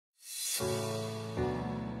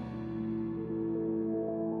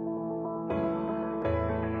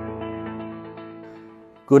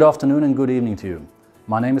Good afternoon and good evening to you.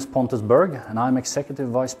 My name is Pontus Berg and I'm Executive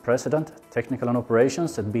Vice President, Technical and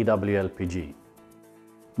Operations at BW LPG.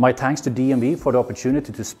 My thanks to DNV for the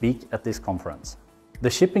opportunity to speak at this conference. The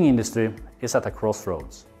shipping industry is at a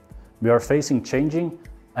crossroads. We are facing changing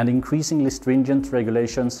and increasingly stringent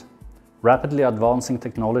regulations, rapidly advancing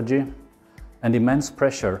technology, and immense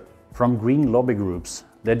pressure from green lobby groups,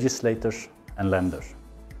 legislators and lenders.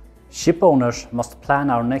 Ship owners must plan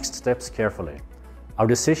our next steps carefully. Our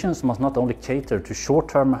decisions must not only cater to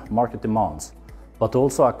short-term market demands, but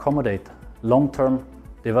also accommodate long-term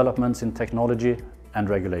developments in technology and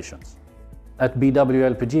regulations. At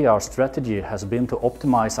BW LPG, our strategy has been to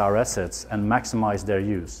optimize our assets and maximize their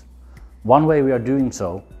use. One way we are doing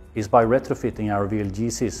so is by retrofitting our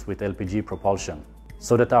VLGCs with LPG propulsion,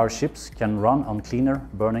 so that our ships can run on cleaner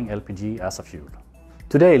burning LPG as a fuel.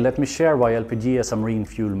 Today, let me share why LPG as a marine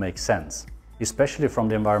fuel makes sense, especially from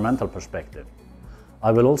the environmental perspective.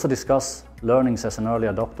 I will also discuss learnings as an early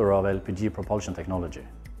adopter of LPG propulsion technology.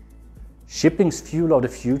 Shipping's fuel of the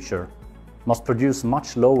future must produce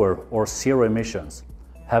much lower or zero emissions,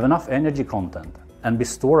 have enough energy content, and be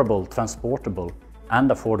storable, transportable, and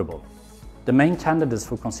affordable. The main candidates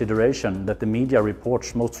for consideration that the media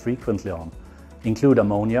reports most frequently on include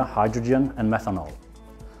ammonia, hydrogen, and methanol.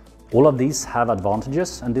 All of these have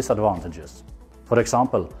advantages and disadvantages. For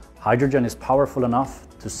example, hydrogen is powerful enough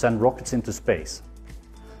to send rockets into space,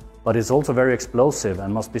 but it's also very explosive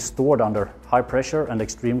and must be stored under high pressure and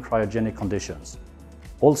extreme cryogenic conditions.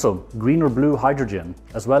 Also, green or blue hydrogen,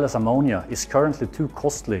 as well as ammonia, is currently too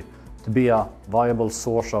costly to be a viable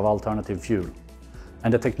source of alternative fuel.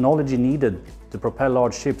 And the technology needed to propel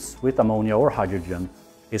large ships with ammonia or hydrogen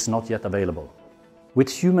is not yet available.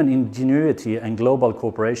 With human ingenuity and global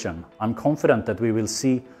cooperation, I'm confident that we will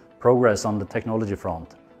see progress on the technology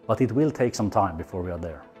front, but it will take some time before we are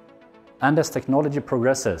there. And as technology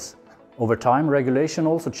progresses, over time regulation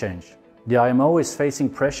also changes. The IMO is facing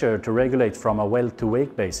pressure to regulate from a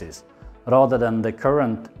well-to-wake basis, rather than the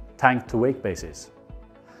current tank-to-wake basis.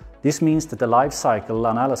 This means that the life cycle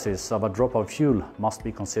analysis of a drop of fuel must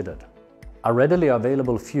be considered. A readily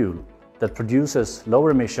available fuel that produces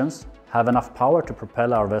lower emissions, have enough power to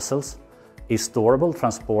propel our vessels, is storable,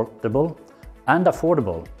 transportable, and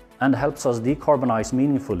affordable, and helps us decarbonize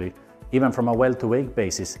meaningfully, even from a well-to-wake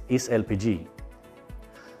basis, is LPG.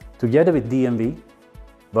 Together with DNV,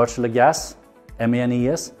 virtual gas,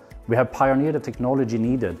 MENES, we have pioneered the technology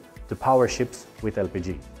needed to power ships with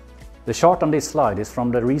LPG. The chart on this slide is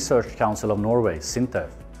from the Research Council of Norway, SINTEF.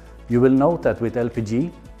 You will note that with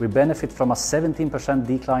LPG, we benefit from a 17%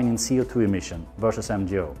 decline in CO2 emission versus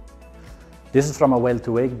MGO. This is from a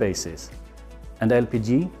well-to-wake basis, and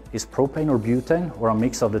LPG is propane or butane or a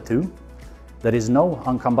mix of the two. There is no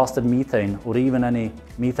uncombusted methane or even any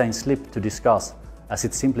methane slip to discuss, as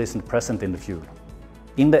it simply isn't present in the fuel.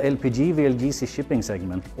 In the LPG VLGC shipping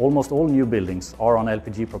segment, almost all new buildings are on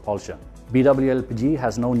LPG propulsion. BW LPG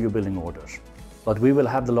has no new building orders, but we will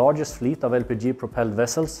have the largest fleet of LPG propelled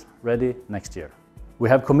vessels ready next year. We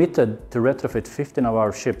have committed to retrofit 15 of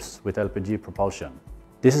our ships with LPG propulsion.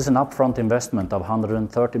 This is an upfront investment of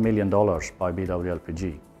 $130 million by BW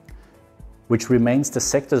LPG, which remains the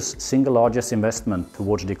sector's single largest investment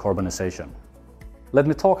towards decarbonization. Let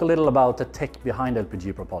me talk a little about the tech behind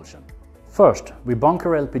LPG propulsion. First, we bunker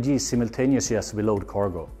LPG simultaneously as we load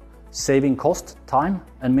cargo, saving cost, time,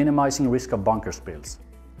 and minimizing risk of bunker spills.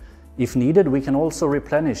 If needed, we can also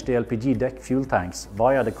replenish the LPG deck fuel tanks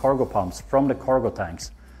via the cargo pumps from the cargo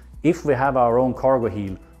tanks if we have our own cargo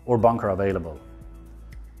heel or bunker available.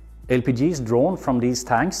 LPG is drawn from these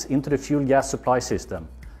tanks into the fuel gas supply system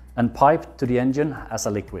and piped to the engine as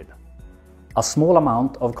a liquid. A small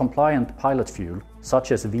amount of compliant pilot fuel,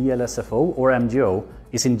 such as VLSFO or MGO,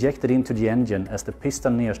 is injected into the engine as the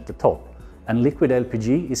piston nears the top, and liquid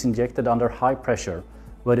LPG is injected under high pressure,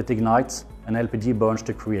 where it ignites and LPG burns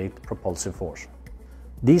to create propulsive force.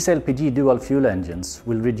 These LPG dual fuel engines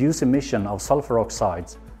will reduce emission of sulfur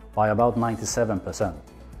oxides by about 97%,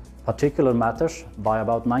 particulate matters by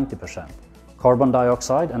about 90%, carbon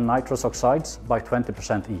dioxide and nitrous oxides by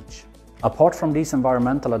 20% each. Apart from these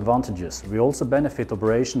environmental advantages, we also benefit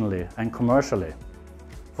operationally and commercially.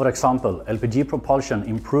 For example, LPG propulsion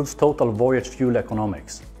improves total voyage fuel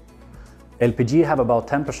economics. LPG have about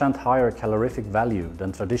 10% higher calorific value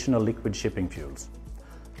than traditional liquid shipping fuels,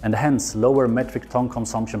 and hence lower metric ton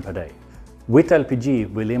consumption per day. With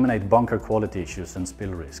LPG, we eliminate bunker quality issues and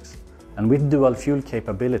spill risks. And with dual fuel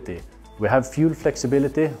capability, we have fuel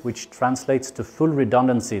flexibility, which translates to full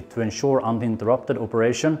redundancy to ensure uninterrupted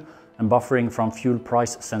operation and buffering from fuel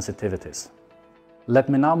price sensitivities. Let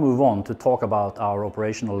me now move on to talk about our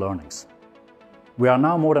operational learnings. We are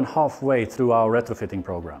now more than halfway through our retrofitting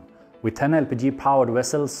program, with 10 LPG-powered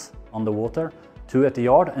vessels on the water, 2 at the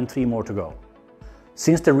yard and 3 more to go.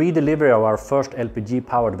 Since the redelivery of our first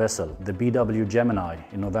LPG-powered vessel, the BW Gemini,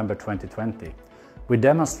 in November 2020, we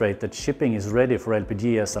demonstrate that shipping is ready for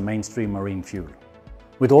LPG as a mainstream marine fuel.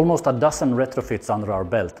 With almost a dozen retrofits under our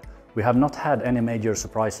belt, we have not had any major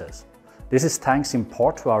surprises. This is thanks in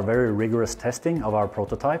part to our very rigorous testing of our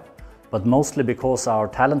prototype, but mostly because our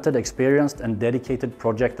talented, experienced and dedicated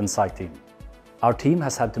project and site team. Our team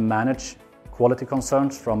has had to manage quality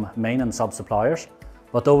concerns from main and sub-suppliers,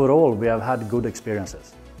 but overall we have had good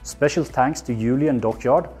experiences. Special thanks to Julian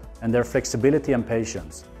Dockyard and their flexibility and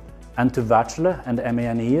patience, and to Wärtsilä and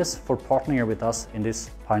MANES for partnering with us in this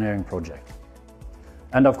pioneering project.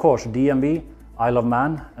 And of course DNV, Isle of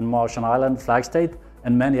Man and Marshall Island Flag State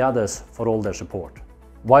and many others for all their support.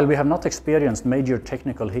 While we have not experienced major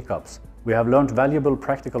technical hiccups, we have learned valuable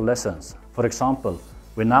practical lessons. For example,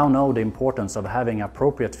 we now know the importance of having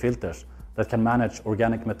appropriate filters that can manage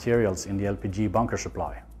organic materials in the LPG bunker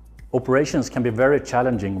supply. Operations can be very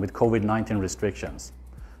challenging with COVID-19 restrictions,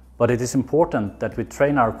 but it is important that we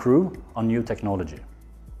train our crew on new technology.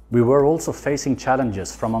 We were also facing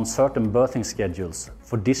challenges from uncertain berthing schedules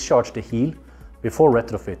for discharge to heel before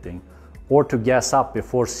retrofitting or to gas up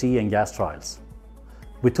before sea and gas trials.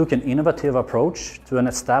 We took an innovative approach to an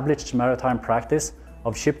established maritime practice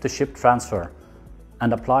of ship-to-ship transfer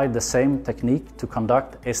and applied the same technique to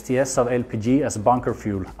conduct STS of LPG as bunker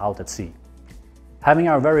fuel out at sea. Having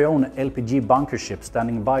our very own LPG bunker ship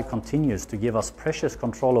standing by continues to give us precious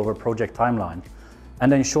control over project timeline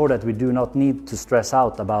and ensure that we do not need to stress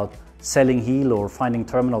out about selling heel or finding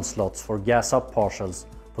terminal slots for gas-up parcels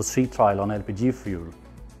for sea trial on LPG fuel.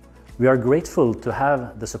 We are grateful to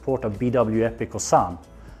have the support of BW Epic Osan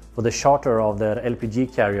for the charter of their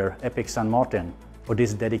LPG carrier Epic San Martin for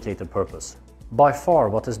this dedicated purpose. By far,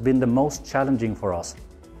 what has been the most challenging for us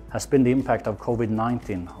has been the impact of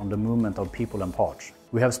COVID-19 on the movement of people and parts.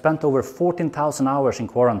 We have spent over 14,000 hours in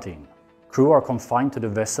quarantine. Crew are confined to the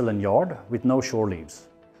vessel and yard with no shore leaves.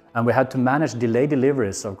 And we had to manage delayed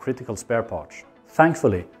deliveries of critical spare parts.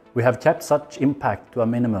 Thankfully, we have kept such impact to a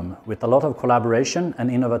minimum with a lot of collaboration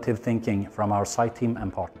and innovative thinking from our site team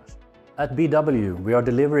and partners. At BW, we are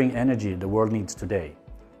delivering energy the world needs today,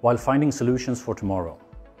 while finding solutions for tomorrow.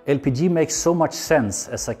 LPG makes so much sense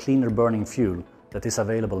as a cleaner burning fuel that is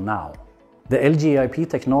available now. The LGIP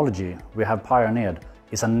technology we have pioneered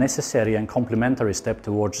is a necessary and complementary step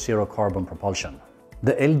towards zero carbon propulsion.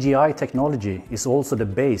 The LGI technology is also the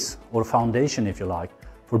base or foundation, if you like,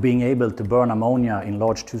 for being able to burn ammonia in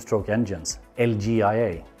large two-stroke engines,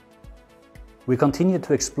 LGIA. We continue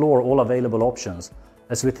to explore all available options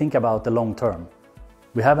as we think about the long term.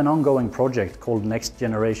 We have an ongoing project called Next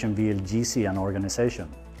Generation VLGC and Organization.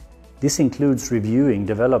 This includes reviewing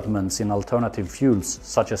developments in alternative fuels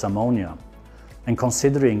such as ammonia and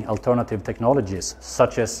considering alternative technologies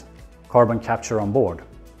such as carbon capture on board.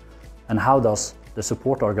 And how does the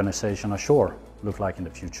support organization ashore look like in the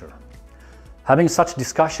future? Having such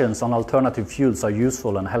discussions on alternative fuels are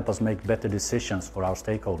useful and help us make better decisions for our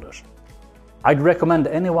stakeholders. I'd recommend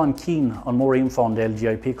anyone keen on more info on the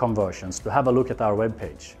LGIP conversions to have a look at our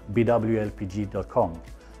webpage, bwlpg.com,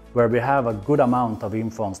 where we have a good amount of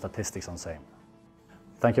info and statistics on same.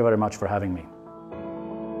 Thank you very much for having me.